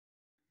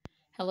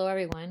Hello,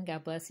 everyone.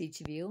 God bless each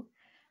of you.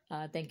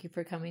 Thank you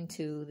for coming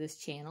to this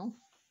channel.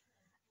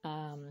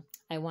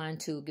 I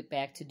want to get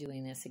back to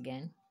doing this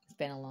again. It's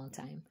been a long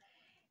time.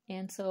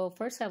 And so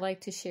first I'd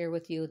like to share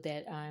with you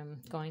that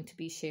I'm going to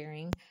be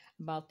sharing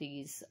about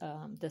the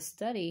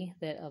study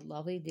that a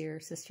lovely dear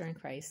sister in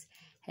Christ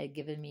had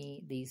given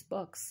me these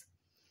books.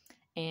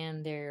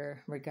 And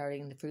they're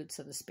regarding the fruits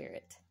of the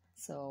Spirit.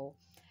 So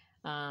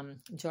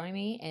join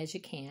me as you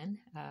can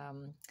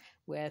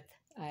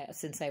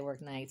since I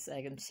work nights,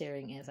 I'm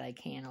sharing as I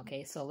can.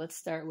 Okay, so let's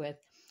start with,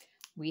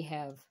 we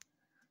have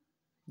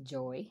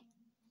joy,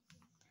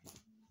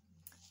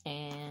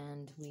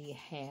 and we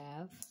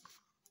have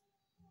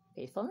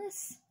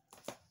faithfulness,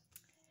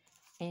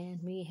 and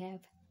we have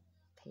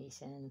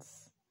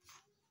patience,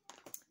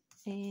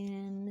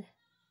 and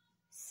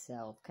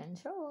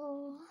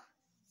self-control,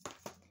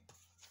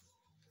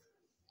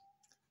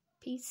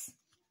 peace,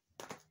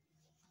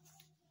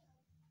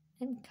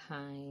 and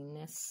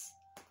kindness,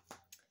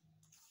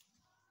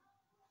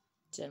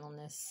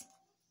 gentleness,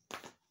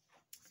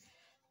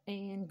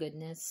 and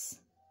goodness.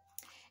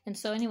 And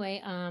so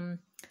anyway,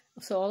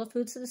 so all the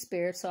fruits of the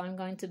Spirit. So I'm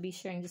going to be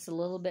sharing just a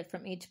little bit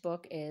from each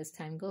book as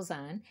time goes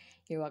on.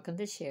 You're welcome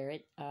to share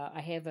it. I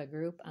have a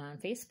group on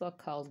Facebook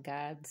called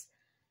God's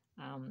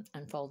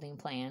Unfolding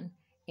Plan,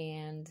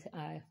 and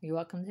you're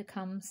welcome to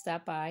come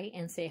stop by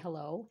and say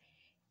hello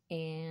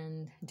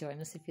and join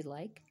us if you'd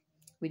like.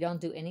 We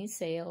don't do any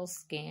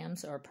sales,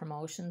 scams, or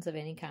promotions of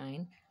any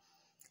kind.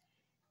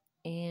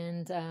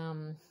 And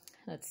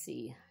let's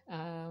see,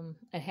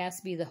 it has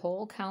to be the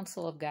whole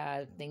counsel of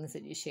God, things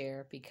that you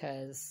share,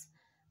 because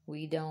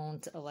we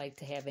don't like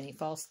to have any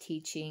false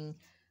teaching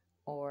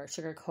or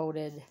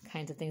sugar-coated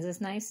kinds of things. It's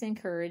nice to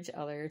encourage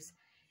others,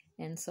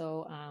 and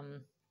so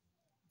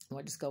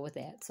we'll just go with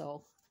that.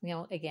 So,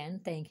 again,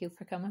 thank you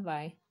for coming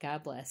by.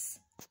 God bless.